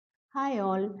Hi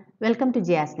all, welcome to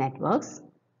JS Networks.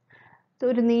 So,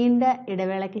 ഒരു നീണ്ട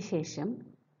ഇടവേളയ്ക്ക് ശേഷം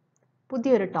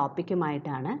പുതിയൊരു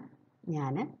ടോപ്പിക്കുമായിട്ടാണ്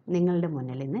ഞാൻ നിങ്ങളുടെ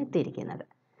മുന്നിൽ ഇന്ന് എത്തിയിരിക്കുന്നത്.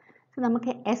 സോ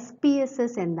നമുക്ക്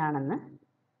SPSS എന്താണെന്ന്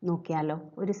നോക്കിയാലോ.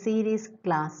 ഒരു സീരീസ്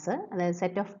ക്ലാസ്, അതായത്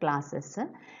സെറ്റ് ഓഫ് ക്ലാസ്സസ്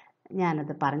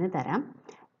ഞാനത് പറഞ്ഞു തരാം.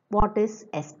 What is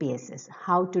SPSS?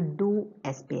 How to do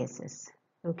SPSS?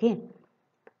 Okay.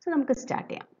 So നമുക്ക്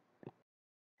സ്റ്റാർട്ട് ചെയ്യാം.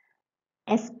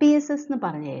 SPSS എന്ന്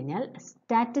പറഞ്ഞു കഴിഞ്ഞാൽ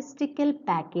Statistical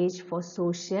Package for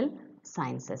Social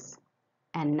Sciences,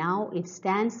 and now it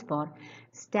stands for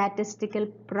Statistical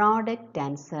Product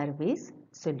and Service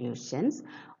Solutions,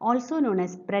 also known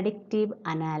as Predictive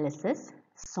Analysis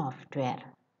Software.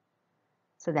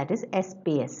 So that is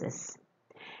SPSS.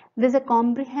 It is a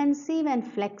comprehensive and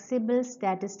flexible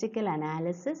statistical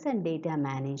analysis and data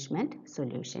management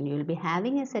solution. You will be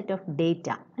having a set of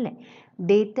data.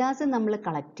 Datas നമ്മൾ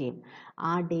collect ചെയ്യും.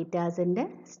 ആ ഡേറ്റാസിൻ്റെ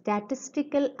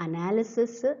statistical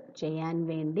analysis ചെയ്യാൻ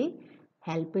വേണ്ടി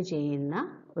help ചെയ്യുന്ന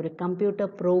ഒരു computer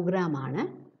പ്രോഗ്രാമാണ്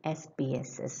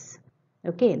SPSS.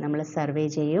 Okay, നമ്മൾ survey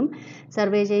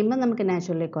ചെയ്യുമ്പോൾ നമുക്ക്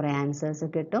നാച്ചുറലി കുറേ ആൻസേഴ്സ്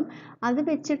കിട്ടും. അത്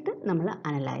വെച്ചിട്ട് നമ്മൾ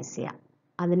അനലൈസ് ചെയ്യാം.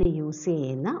 അതിന് യൂസ്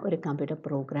ചെയ്യുന്ന ഒരു കമ്പ്യൂട്ടർ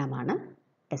പ്രോഗ്രാമാണ്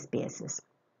SPSS.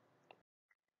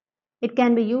 It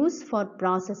can be used for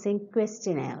processing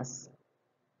questionnaires,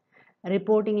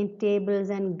 reporting in tables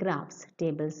and graphs.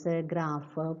 Tables,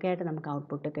 graph ഒക്കെ ആയിട്ട് നമുക്ക്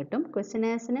ഔട്ട്പുട്ട് കിട്ടും.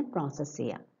 ക്വസ്റ്റ്യനെയർസിനെ പ്രോസസ്സ്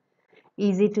ചെയ്യാം.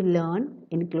 Easy to learn,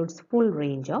 includes full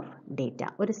range of data.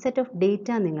 ഒരു സെറ്റ് ഓഫ് ഡേറ്റ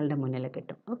നിങ്ങളുടെ മുന്നിൽ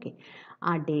കിട്ടും. ഓക്കെ,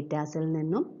 ആ ഡേറ്റാസിൽ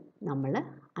നിന്നും നമ്മൾ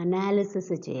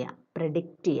അനാലിസിസ് ചെയ്യാം,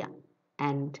 പ്രെഡിക്റ്റ് ചെയ്യാം.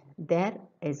 And there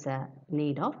is a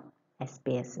need of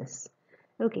SPSS.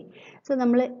 Okay, so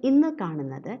നമ്മൾ ഇന്ന്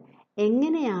കാണുന്നത്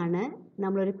എങ്ങനെയാണ്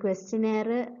നമ്മളൊരു ക്വസ്റ്റ്യനെയർ,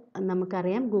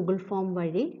 നമുക്കറിയാം ഗൂഗിൾ ഫോം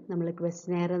വഴി നമ്മൾ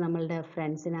ക്വസ്റ്റ്യനെയർ നമ്മളുടെ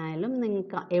ഫ്രണ്ട്സിനായാലും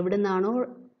നിങ്ങൾക്ക് എവിടെ നിന്നാണോ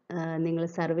നിങ്ങൾ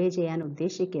സർവേ ചെയ്യാൻ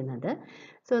ഉദ്ദേശിക്കുന്നത്,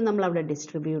 സോ നമ്മളവിടെ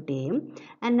ഡിസ്ട്രിബ്യൂട്ട് ചെയ്യും.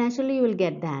 And naturally you will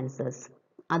get the answers.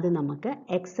 അത് നമുക്ക്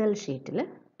എക്സൽ ഷീറ്റിൽ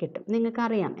കിട്ടും.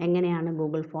 നിങ്ങൾക്കറിയാം എങ്ങനെയാണ്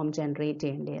ഗൂഗിൾ ഫോം ജനറേറ്റ്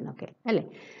ചെയ്യേണ്ടതെന്നൊക്കെ അല്ലേ.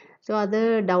 സോ അത്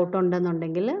ഡൗട്ട്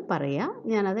ഉണ്ടെന്നുണ്ടെങ്കിൽ പറയാം,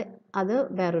 ഞാനത്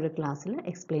വേറൊരു ക്ലാസ്സിൽ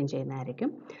എക്സ്പ്ലെയിൻ ചെയ്യുന്നതായിരിക്കും.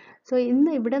 സോ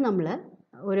ഇന്ന് ഇവിടെ നമ്മൾ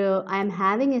I am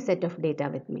having A set of data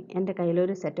with me. എൻ്റെ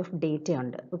കയ്യിലൊരു സെറ്റ് ഓഫ് ഡേറ്റ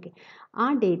ഉണ്ട്. ഓക്കെ, ആ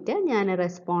ഡേറ്റ ഞാൻ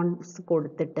റെസ്പോൺസ്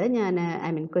കൊടുത്തിട്ട്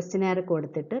ക്വസ്റ്റ്യനെയർ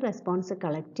കൊടുത്തിട്ട് റെസ്പോൺസ്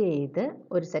കളക്ട് ചെയ്ത്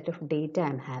ഒരു set of data I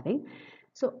am having.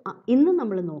 So ഇന്ന്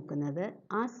നമ്മൾ നോക്കുന്നത്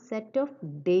ആ സെറ്റ് ഓഫ്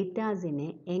ഡേറ്റാസിനെ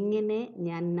എങ്ങനെ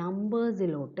ഞാൻ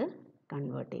നമ്പേഴ്സിലോട്ട്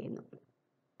കൺവേർട്ട് ചെയ്യുന്നു.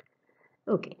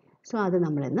 ഓക്കെ, സോ അത്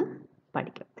നമ്മളിന്ന്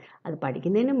പഠിക്കും. അത്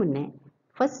പഠിക്കുന്നതിന് മുന്നേ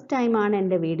ഫസ്റ്റ് ടൈമാണ്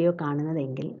എൻ്റെ വീഡിയോ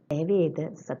കാണുന്നതെങ്കിൽ ദയവ് ചെയ്ത്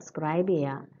സബ്സ്ക്രൈബ്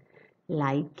ചെയ്യുക,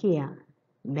 ലൈക്ക് ചെയ്യുക,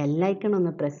 ബെല്ലൈക്കൺ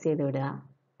ഒന്ന് പ്രസ് ചെയ്ത് വിടുക,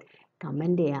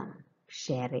 കമൻറ്റ് ചെയ്യുക,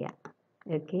 ഷെയർ ചെയ്യുക.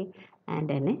 ഓക്കെ,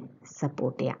 ആൻഡ് എന്നെ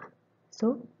സപ്പോർട്ട് ചെയ്യുക. So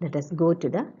let us go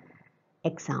to the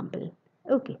example.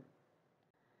 Okay,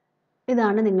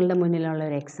 ഇതാണ് നിങ്ങളുടെ മുന്നിലുള്ള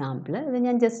ഒരു എക്സാമ്പിൾ. ഇത്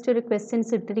ഞാൻ ജസ്റ്റ് ഒരു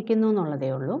ക്വസ്റ്റ്യൻസ് ഇട്ടിരിക്കുന്നു എന്നുള്ളതേ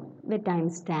ഉള്ളൂ. ഇത് ടൈം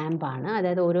സ്റ്റാമ്പാണ്,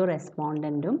 അതായത് ഓരോ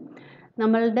റെസ്പോണ്ടൻറ്റും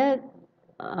നമ്മളുടെ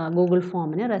ഗൂഗിൾ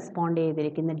ഫോമിന് റെസ്പോണ്ട്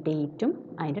ചെയ്തിരിക്കുന്ന ഡേറ്റും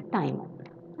അതിൻ്റെ ടൈമും.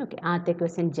 ഓക്കെ, ആദ്യത്തെ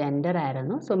ക്വസ്റ്റ്യൻ ജെൻഡർ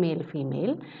ആയിരുന്നു, so male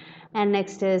female. And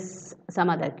next is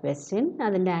some other question.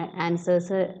 അതിൻ്റെ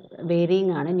ആൻസേഴ്സ്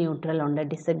വേരിയിങ് ആണ്. ന്യൂട്രൽ ഉണ്ട്,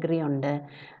 ഡിസഗ്രി ഉണ്ട്,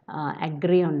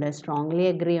 അഗ്രി ഉണ്ട്, സ്ട്രോങ്ലി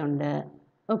അഗ്രി ഉണ്ട്,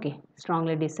 ഓക്കെ,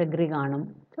 സ്ട്രോങ്ലി ഡിസഗ്രി കാണും.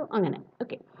 സോ അങ്ങനെ.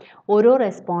 ഓക്കെ, ഓരോ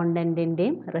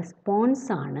റെസ്പോണ്ടൻറ്റിൻ്റെയും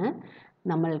റെസ്പോൺസാണ്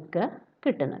നമ്മൾക്ക്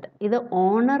കിട്ടുന്നത്. ഇത്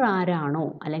ഓണർ ആരാണോ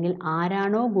അല്ലെങ്കിൽ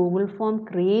ആരാണോ ഗൂഗിൾ ഫോം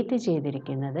ക്രിയേറ്റ്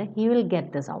ചെയ്തിരിക്കുന്നത്, he will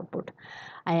get this output.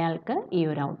 അയാൾക്ക് ഈ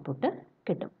ഒരു ഔട്ട്പുട്ട്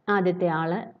കിട്ടും. ആദ്യത്തെ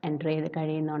ആൾ എൻ്റർ ചെയ്ത്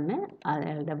കഴിയുന്നുണ്ട്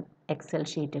അയാളുടെ എക്സൽ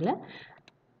ഷീറ്റിൽ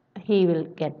he will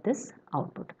get this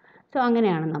output. So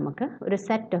അങ്ങനെയാണ് നമുക്ക് ഒരു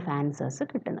സെറ്റ് ഓഫ് ആൻസേഴ്സ്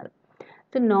കിട്ടുന്നത്.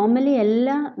 സോ നോർമലി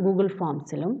എല്ലാ ഗൂഗിൾ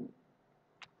ഫോംസിലും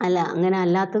അങ്ങനെ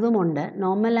അല്ലാത്തതുമുണ്ട്.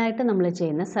 നോർമലായിട്ട് നമ്മൾ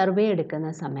ചെയ്യുന്ന സർവേ എടുക്കുന്ന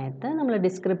സമയത്ത് നമ്മൾ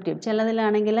ഡിസ്ക്രിപ്റ്റീവ്,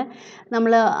 ചിലതിലാണെങ്കിൽ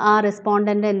നമ്മൾ ആ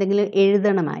റെസ്പോണ്ടൻ്റ് എന്തെങ്കിലും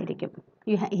എഴുതണമായിരിക്കും.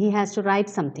 He has to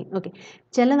write something. Okay,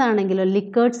 ചിലതാണെങ്കിലോ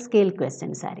ലിക്കേർഡ് scale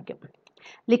questions ആയിരിക്കും.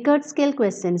 ലിക്കേർഡ് scale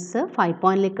questions 5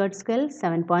 point ലിക്കേർഡ് scale,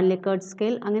 7 point ലിക്കേർഡ്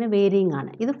scale, അങ്ങനെ വേരിയിങ്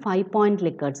ആണ്. ഇത് 5 പോയിൻറ്റ്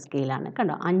ലിക്കേർഡ് സ്കെയിലാണ്.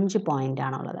 കണ്ടോ, 5 പോയിൻ്റ്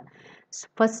ആണുള്ളത്.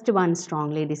 First one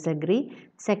strongly disagree,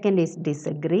 second is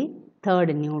disagree,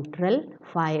 third neutral,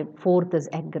 fourth is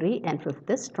agri and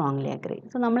fifth is strongly agri.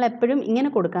 So നമ്മൾ എപ്പോഴും ഇങ്ങനെ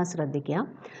കൊടുക്കാൻ ശ്രദ്ധിക്കുക.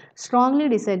 സ്ട്രോങ്ലി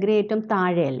ഡിസഗ്രി ഏറ്റവും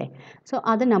താഴെയല്ലേ, സോ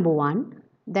അത് നമ്പർ 1.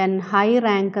 ദെൻ ഹൈ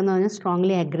റാങ്ക് എന്ന് പറഞ്ഞാൽ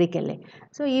സ്ട്രോങ്ലി അഗ്രിക്കല്ലേ.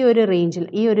 സോ ഈ ഒരു റേഞ്ചിൽ,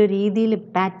 ഈ ഒരു രീതിയിൽ,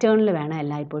 പാറ്റേണിൽ വേണം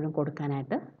എല്ലായ്പ്പോഴും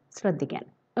കൊടുക്കാനായിട്ട് ശ്രദ്ധിക്കാൻ.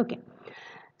 ഓക്കെ,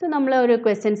 സോ നമ്മൾ ഒരു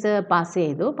ക്വസ്റ്റ്യൻസ്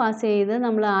പാസ് ചെയ്ത്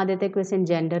നമ്മൾ ആദ്യത്തെ ക്വസ്റ്റ്യൻ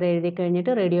ജെൻഡർ എഴുതി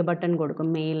കഴിഞ്ഞിട്ട് റേഡിയോ ബട്ടൺ കൊടുക്കും,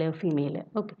 മെയിൽ ഫീമെയിൽ.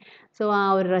 ഓക്കെ, സോ ആ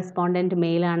ഒരു റെസ്പോണ്ടൻറ്റ്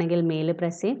മെയിൽ ആണെങ്കിൽ മെയിൽ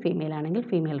പ്രസ് ചെയ്യും, ഫീമെയിൽ ആണെങ്കിൽ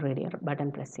ഫീമെയിൽ റേഡിയോ ബട്ടൺ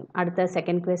പ്രസ് ചെയ്യും. അടുത്ത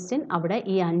സെക്കൻഡ് ക്വസ്റ്റ്യൻ, അവിടെ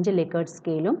ഈ 5 ലിക്കേർഡ്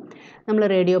സ്കെയിലും നമ്മൾ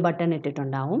റേഡിയോ ബട്ടൺ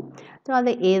ഇട്ടിട്ടുണ്ടാവും. സോ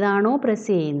അത് ഏതാണോ പ്രസ്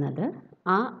ചെയ്യുന്നത്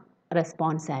ആ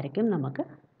റെസ്പോൺസ് ആയിരിക്കും നമുക്ക്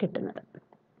കിട്ടുന്നത്.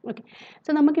 ഓക്കെ,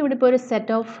 സോ നമുക്കിവിടെ ഇപ്പോൾ ഒരു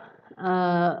സെറ്റ് ഓഫ്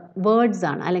വേർഡ്സ്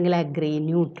ആണ്, അല്ലെങ്കിൽ agri,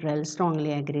 neutral,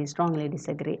 strongly agri, strongly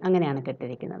disagree, അങ്ങനെയാണ്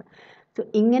കിട്ടിയിരിക്കുന്നത്. സോ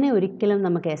ഇങ്ങനെ ഒരിക്കലും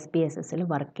നമുക്ക് SPSSൽ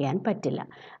വർക്ക് ചെയ്യാൻ പറ്റില്ല.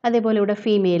 അതേപോലെ ഇവിടെ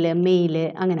ഫീമെയിൽ, മെയിൽ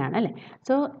അങ്ങനെയാണ് അല്ലേ.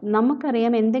 സോ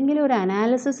നമുക്കറിയാം എന്തെങ്കിലും ഒരു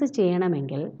അനാലിസിസ്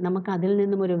ചെയ്യണമെങ്കിൽ നമുക്ക് അതിൽ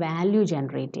നിന്നും ഒരു വാല്യൂ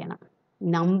ജനറേറ്റ് ചെയ്യണം,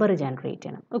 നമ്പർ ജനറേറ്റ്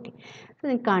ചെയ്യണം. ഓക്കെ, സോ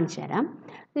ഞാൻ കാണിച്ചു തരാം.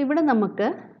 ഇവിടെ നമുക്ക്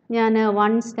ഞാൻ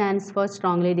 1 stands for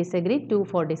strongly disagree, 2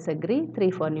 for disagree, 3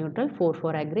 for neutral, 4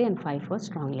 for agree and 5 for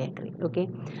strongly agree. Okay,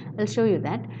 I'll show you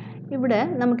that. ഇവിടെ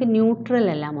നമുക്ക് ന്യൂട്രൽ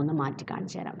എല്ലാം ഒന്ന് മാറ്റി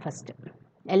കാണിച്ചു തരാം. ഫസ്റ്റ്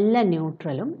എല്ലാ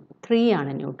ന്യൂട്രലും 3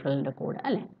 ആണ് ന്യൂട്രലിൻ്റെ കോഡ്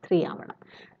അല്ലേ, 3 ആവണം.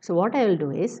 So what I will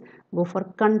do is go for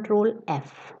control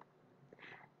F.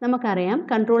 നമുക്കറിയാം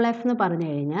കൺട്രോൾ F എന്ന് പറഞ്ഞു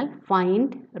കഴിഞ്ഞാൽ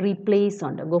ഫൈൻഡ് റീപ്ലേസ്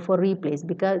ഉണ്ട്. Go for replace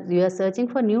because you are searching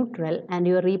for neutral and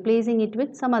you are replacing it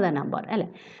with some other number അല്ലേ.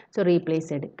 So replace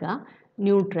എടുക്കുക.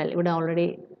 Neutral ഇവിടെ already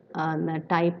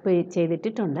type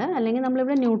ചെയ്തിട്ടിട്ടുണ്ട്, അല്ലെങ്കിൽ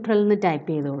നമ്മളിവിടെ ന്യൂട്രൽ എന്ന് ടൈപ്പ്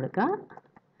ചെയ്ത് കൊടുക്കുക,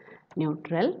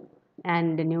 ന്യൂട്രൽ.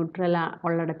 ആൻഡ് ന്യൂട്രൽ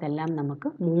ഉള്ളിടത്തെല്ലാം നമുക്ക്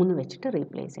 3 വെച്ചിട്ട്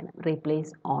റീപ്ലേസ് ചെയ്യണം.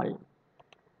 Replace all.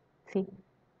 C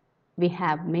we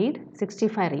have made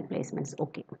 65 replacements.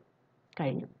 Okay,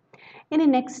 കഴിഞ്ഞു. ഇനി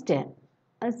നെക്സ്റ്റ്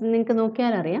നിങ്ങൾക്ക്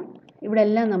നോക്കിയാലറിയാം ഇവിടെ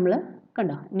എല്ലാം നമ്മൾ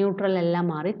കണ്ടോ ന്യൂട്രൽ എല്ലാം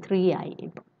മാറി 3 ആയി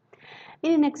ഇപ്പം.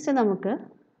 ഇനി നെക്സ്റ്റ് നമുക്ക്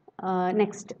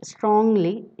നെക്സ്റ്റ്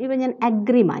സ്ട്രോങ്ലി ഇവ ഞാൻ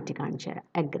അഗ്രി മാറ്റി കാണിച്ചു തരാം.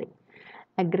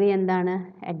 അഗ്രി എന്താണ്?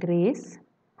 അഗ്രി ഈസ്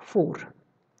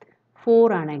 4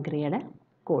 ആണ് അഗ്രിയുടെ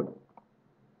കോഡ്.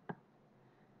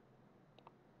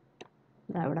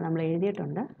 ഇവിടെ നമ്മൾ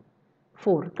എഴുതിയിട്ടുണ്ട്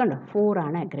 4 കണ്ടോ, 4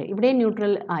 ആണ് അഗ്രി. ഇവിടെ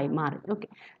ന്യൂട്രൽ ആയി മാറി. ഓക്കെ,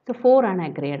 സോ 4 ആണ്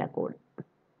അഗ്രിയുടെ കോഡ്.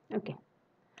 ഓക്കെ,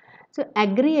 സോ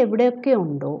അഗ്രി എവിടെയൊക്കെ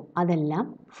ഉണ്ടോ അതെല്ലാം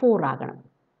 4 ആകണം.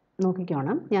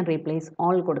 നോക്കിക്കോണം, ഞാൻ റീപ്ലേസ്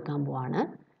ഓൾ കൊടുക്കാൻ പോവാണ്.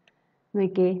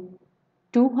 നോക്കിയേ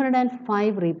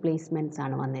 205 റീപ്ലേസ്മെൻറ്റ്സ്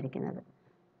ആണ് വന്നിരിക്കുന്നത്.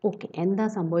 ഓക്കെ, എന്താ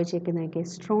സംഭവിച്ചിരിക്കുന്നത് നോക്കിയേ,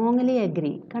 സ്ട്രോങ്ലി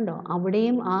അഗ്രി കണ്ടോ,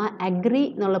 അവിടെയും ആ അഗ്രി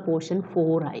എന്നുള്ള പോർഷൻ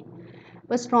 4 ആയി.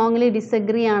 ഇപ്പോൾ സ്ട്രോങ്ലി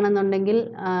ഡിസഗ്രി ആണെന്നുണ്ടെങ്കിൽ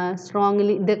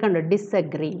സ്ട്രോങ്ലി ഇത് കണ്ടോ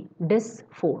ഡിസഗ്രി, ഡിസ്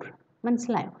 4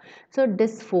 മനസ്സിലായോ. സോ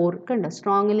ഡിസ് 4 കണ്ടോ,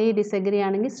 സ്ട്രോങ്ലി ഡിസഗ്രി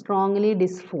ആണെങ്കിൽ സ്ട്രോങ്ലി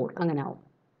ഡിസ് 4 അങ്ങനെ ആവും,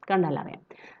 കണ്ടാലറിയാം.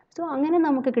 സോ അങ്ങനെ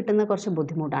നമുക്ക് കിട്ടുന്ന കുറച്ച്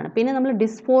ബുദ്ധിമുട്ടാണ്. പിന്നെ നമ്മൾ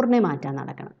ഡിസ് 4നെ മാറ്റാൻ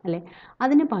നടക്കണം അല്ലേ.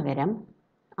 അതിന് പകരം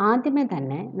ആദ്യമേ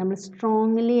തന്നെ നമ്മൾ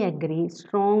സ്ട്രോങ്ലി അഗ്രി,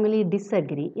 സ്ട്രോങ്ലി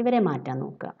ഡിസഗ്രി ഇവരെ മാറ്റാൻ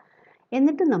നോക്കുക.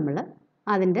 എന്നിട്ട് നമ്മൾ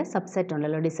അതിൻ്റെ സബ്സെറ്റ്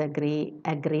ഉണ്ടല്ലോ ഡിസഗ്രി,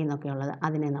 അഗ്രി എന്നൊക്കെ ഉള്ളത്,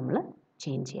 അതിനെ നമ്മൾ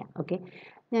ചേഞ്ച് ചെയ്യാം. ഓക്കെ,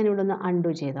 ഞാനിവിടെ ഒന്ന്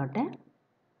അൺഡു ചെയ്തോട്ടെ.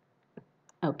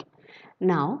 ഓക്കെ,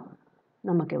 നൗ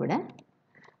നമുക്കിവിടെ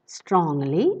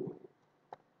strongly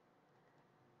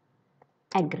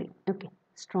agri. Okay,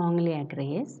 strongly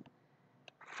agree is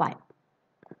 5.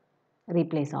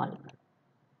 Replace all.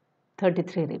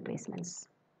 33 replacements.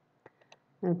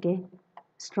 Okay,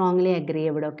 strongly agree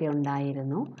എവിടെയൊക്കെ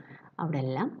ഉണ്ടായിരുന്നു അവിടെ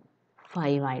എല്ലാം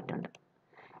 5 ആയിട്ടുണ്ട്.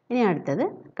 ഇനി അടുത്തത്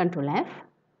control F,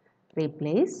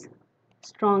 replace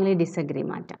strongly disagree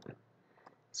മാറ്റാം.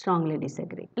 സ്ട്രോങ്ലി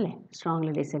ഡിസഗ്രി അല്ലേ,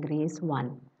 strongly disagree is 1.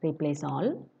 Replace all,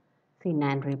 C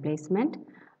 9 replacement.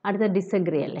 അടുത്ത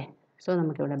ഡിസഗ്രി അല്ലേ, സോ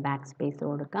നമുക്കിവിടെ ബാക്ക് സ്പേസ്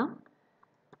കൊടുക്കാം.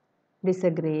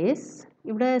 ഡിസഗ്രീസ്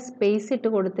ഇവിടെ സ്പേസ് ഇട്ട്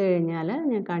കൊടുത്തു കഴിഞ്ഞാൽ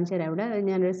ഞാൻ കാണിച്ചു തരാം. ഇവിടെ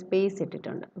ഞാനൊരു സ്പേസ്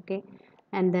ഇട്ടിട്ടുണ്ട്. ഓക്കെ,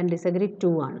 ആൻഡ് ദെൻ ഡിസഗ്രി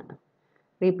 2 ആണ്.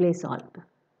 റീപ്ലേസ് ഓൾ,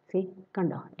 സി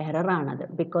കണ്ടോ എററാണത്.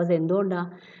 ബിക്കോസ് എന്തുകൊണ്ടാണ്,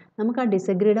 നമുക്ക് ആ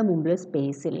ഡിസഗ്രിയുടെ മുമ്പിൽ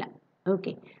സ്പേസ് ഇല്ല.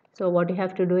 Okay, so what you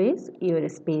have to do is ഈ ഒരു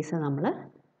സ്പേസ് നമ്മൾ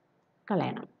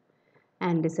കളയണം.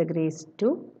 ആൻഡ് ഡിസഗ്രീസ്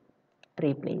 2,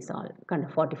 റീപ്ലേസ് ഓൾ കണ്ടോ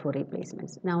 44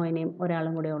 റീപ്ലേസ്മെൻറ്റ്സ്. നൗ ഇനിയും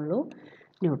ഒരാളും കൂടെ ഉള്ളൂ,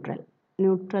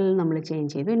 ന്യൂട്രൽ നമ്മൾ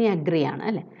ചേഞ്ച് ചെയ്തു. ഇനി അഗ്രി ആണ്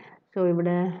അല്ലേ. സോ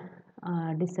ഇവിടെ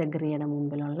ഡിസഗ്രിയുടെ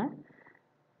മുമ്പിലുള്ള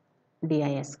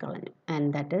DIS കളഞ്ഞു. And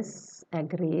that is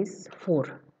agri is 4.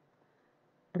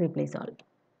 Replace all,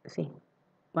 C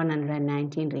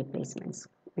 119 replacements.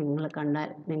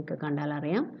 നിങ്ങൾക്ക് കണ്ടാൽ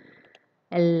അറിയാം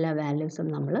എല്ലാ വാല്യൂസും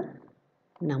നമ്മൾ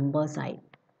നമ്പേഴ്സായി,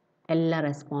 എല്ലാ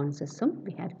റെസ്പോൺസസും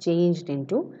we have changed in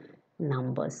two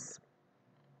numbers.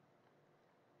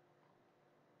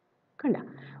 കണ്ട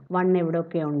 1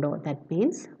 എവിടെയൊക്കെ ഉണ്ടോ that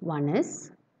means 1 is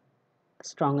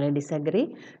strongly disagree,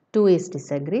 2 is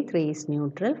disagree, 3 is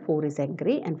neutral, 4 is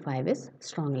agree and 5 is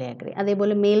strongly agree.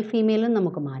 അതേപോലെ മെയിൽ ഫീമെയിലും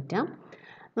നമുക്ക് മാറ്റാം.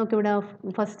 നമുക്കിവിടെ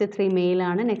ഫസ്റ്റ് 3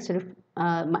 മെയിലാണ്, നെക്സ്റ്റ്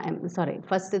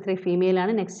ഫസ്റ്റ് 3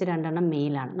 ഫീമെയിലാണ്, നെക്സ്റ്റ് 2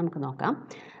 മെയിലാണ്. നമുക്ക് നോക്കാം.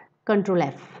 Control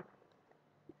F,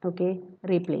 okay,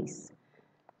 replace.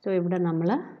 So ഇവിടെ നമ്മൾ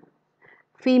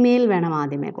ഫീമെയിൽ വേണം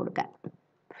ആദ്യമേ കൊടുക്കാൻ.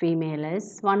 ഫീമെയിൽ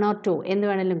ഇസ് 1 or 2 എന്ത്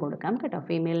വേണമെങ്കിലും കൊടുക്കാം കേട്ടോ.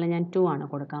 ഫീമെയിലിന് ഞാൻ 2 ആണ്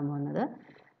കൊടുക്കാൻ പോകുന്നത്.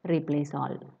 Replace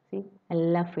all.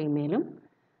 എല്ലാ ഫീമെയിലും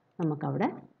നമുക്കവിടെ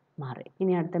മാറി.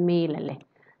 ഇനി അടുത്ത മെയിൽ അല്ലേ.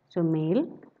 So male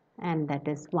and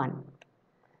that is 1.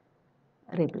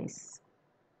 Replace.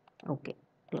 Okay,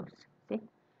 close.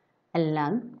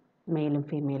 എല്ലാം മെയിലും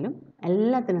ഫീമെയിലും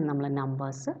എല്ലാത്തിനും നമ്മൾ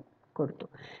നമ്പേഴ്സ് കൊടുത്തു.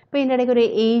 ഇപ്പോൾ ഇതിൻ്റെ ഇടയ്ക്ക് ഒരു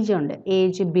ഏജ് ഉണ്ട്.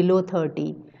 Age below 30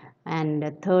 and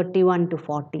 31 to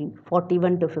 40,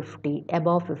 41 to 50,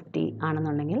 above 50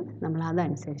 ആണെന്നുണ്ടെങ്കിൽ നമ്മൾ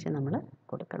അതനുസരിച്ച് നമ്മൾ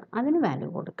കൊടുക്കണം. അതിന് വാല്യൂ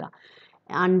കൊടുക്കുക.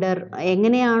 അണ്ടർ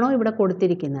എങ്ങനെയാണോ ഇവിടെ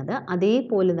കൊടുത്തിരിക്കുന്നത്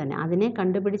അതേപോലെ തന്നെ അതിനെ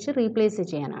കണ്ടുപിടിച്ച് റീപ്ലേസ്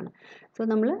ചെയ്യാനാണ്. സോ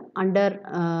നമ്മൾ അണ്ടർ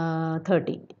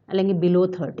 30 അല്ലെങ്കിൽ below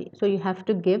 30. So you have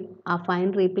to give ആ ഫൈൻ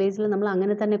റീപ്ലേസിൽ നമ്മൾ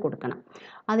അങ്ങനെ തന്നെ കൊടുക്കണം.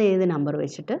 അത് ഏത് നമ്പർ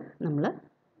വെച്ചിട്ട് നമ്മൾ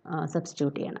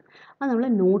സബ്സ്റ്റിറ്റ്യൂട്ട് ചെയ്യണം. അത് നമ്മൾ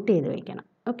നോട്ട് ചെയ്ത് വയ്ക്കണം.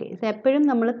 ഓക്കെ, സോ എപ്പോഴും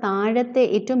നമ്മൾ താഴത്തെ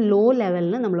ഏറ്റവും ലോ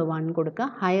ലെവലിന് നമ്മൾ 1 കൊടുക്കുക.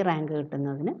 ഹൈ റാങ്ക്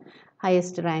കിട്ടുന്നതിന്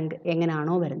ഹയസ്റ്റ് റാങ്ക്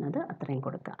എങ്ങനെയാണോ വരുന്നത് അത്രയും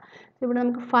കൊടുക്കുക. ഇവിടെ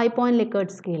നമുക്ക് 5 പോയിൻറ്റ്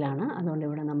ലിക്കേർഡ് സ്കെയിലാണ്. അതുകൊണ്ട്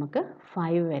ഇവിടെ നമുക്ക്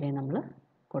 5 വരെ നമ്മൾ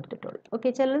കൊടുത്തിട്ടുള്ളൂ.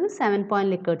 ഓക്കെ, ചിലത് 7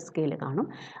 പോയിൻറ്റ് ലിക്കേർഡ് സ്കെയിൽ കാണും.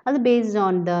 അത് based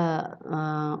on the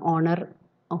owner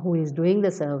who is doing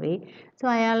the survey. So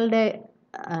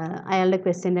അയാളുടെ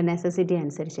ക്വസ്റ്റ്യൻ്റെ നെസസിറ്റി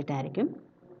അനുസരിച്ചിട്ടായിരിക്കും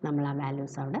നമ്മൾ ആ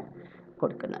വാല്യൂസ് അവിടെ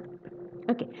കൊടുക്കുന്നത്.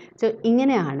 ഓക്കെ, സോ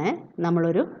ഇങ്ങനെയാണ്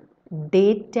നമ്മളൊരു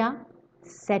ഡേറ്റ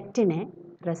സെറ്റിനെ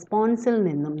റെസ്പോൺസിൽ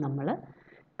നിന്നും നമ്മൾ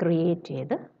ക്രിയേറ്റ്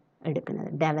ചെയ്ത് എടുക്കുന്നത്,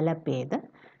 ഡെവലപ്പ് ചെയ്ത്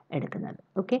എടുക്കുന്നത്.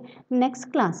 ഓക്കെ, നെക്സ്റ്റ്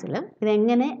ക്ലാസ്സിൽ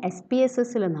ഇതെങ്ങനെ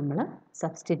SPSSൽ നമ്മൾ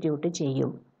സബ്സ്റ്റിറ്റ്യൂട്ട്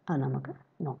ചെയ്യും അത് നമുക്ക്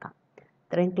നോക്കാം.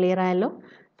 ഇത്രയും ക്ലിയർ ആയല്ലോ.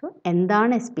 സോ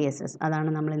എന്താണ് SPSS?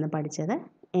 അതാണ് നമ്മളിന്ന് പഠിച്ചത്.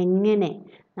 എങ്ങനെ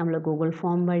നമ്മൾ ഗൂഗിൾ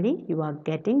ഫോം വഴി you are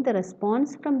getting the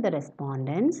response from the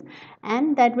respondents and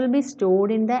that will be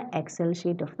stored in the Excel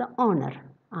sheet of the owner.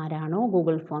 ആരാണോ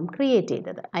ഗൂഗിൾ ഫോം ക്രിയേറ്റ്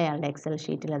ചെയ്തത് അയാളുടെ എക്സൽ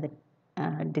ഷീറ്റിൽ അത്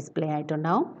ഡിസ്പ്ലേ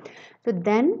ആയിട്ടുണ്ടാവും. സോ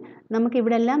ദെൻ നമുക്ക്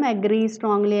ഇവിടെ എല്ലാം അഗ്രി,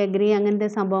 സ്ട്രോങ്ലി അഗ്രി അങ്ങനത്തെ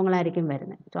സംഭവങ്ങളായിരിക്കും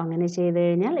വരുന്നത്. സോ അങ്ങനെ ചെയ്ത്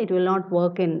കഴിഞ്ഞാൽ it will not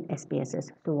work in SPSS.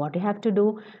 So what you have to do,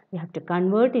 you have to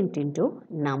convert it in two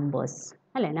numbers.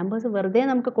 അല്ലേ, നമ്പേഴ്സ് വെറുതെ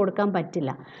നമുക്ക് കൊടുക്കാൻ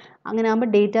പറ്റില്ല. അങ്ങനെ ആകുമ്പോൾ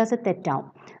ഡേറ്റാസ് തെറ്റാവും.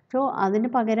 സോ അതിന്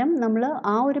പകരം നമ്മൾ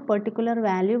ആ ഒരു പെർട്ടിക്കുലർ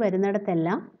വാല്യൂ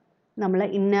വരുന്നിടത്തെല്ലാം നമ്മൾ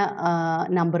ഇന്ന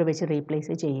നമ്പർ വെച്ച്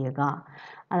റീപ്ലേസ് ചെയ്യുക.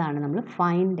 അതാണ് നമ്മൾ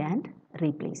ഫൈൻഡ് ആൻഡ്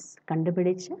റീപ്ലേസ്,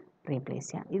 കണ്ടുപിടിച്ച് റീപ്ലേസ്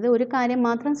ചെയ്യുക. ഇത് ഒരു കാര്യം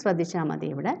മാത്രം ശ്രദ്ധിച്ചാൽ മതി.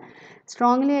 ഇവിടെ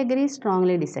സ്ട്രോങ്ലി അഗ്രി,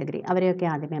 സ്ട്രോങ്ലി ഡിസഗ്രി അവരെയൊക്കെ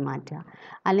ആദ്യമേ മാറ്റുക.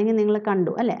 അല്ലെങ്കിൽ നിങ്ങൾ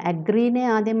കണ്ടു അല്ലേ, അഗ്രീനെ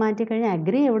ആദ്യം മാറ്റിക്കഴിഞ്ഞാൽ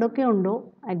അഗ്രി എവിടെയൊക്കെ ഉണ്ടോ,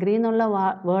 അഗ്രി എന്നുള്ള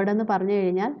വേർഡ് എന്ന് പറഞ്ഞു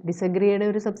കഴിഞ്ഞാൽ ഡിസഗ്രിയുടെ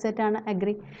ഒരു സബ്സെറ്റാണ്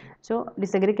അഗ്രി. സോ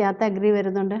ഡിസഗ്രിക്കകത്ത് അഗ്രി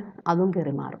വരുന്നുണ്ട്, അതും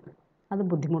കയറി മാറും. അത്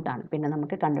ബുദ്ധിമുട്ടാണ് പിന്നെ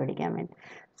നമുക്ക് കണ്ടുപിടിക്കാൻ വേണ്ടി.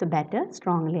 So better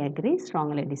strongly agri,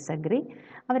 strongly disagree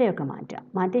അവരെയൊക്കെ മാറ്റുക.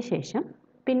 മാറ്റിയ ശേഷം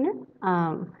പിന്നെ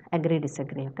അഗ്രി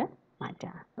ഡിസഗ്രി ഒക്കെ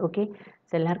മാറ്റുക. ഓക്കെ,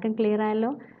 സോ എല്ലാവർക്കും ക്ലിയർ ആയല്ലോ.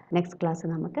 നെക്സ്റ്റ് ക്ലാസ്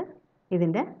നമുക്ക്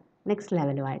ഇതിൻ്റെ നെക്സ്റ്റ്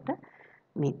ലെവലുമായിട്ട്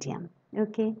മീറ്റ് ചെയ്യാം.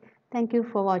 Okay, thank you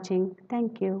for watching.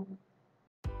 Thank you.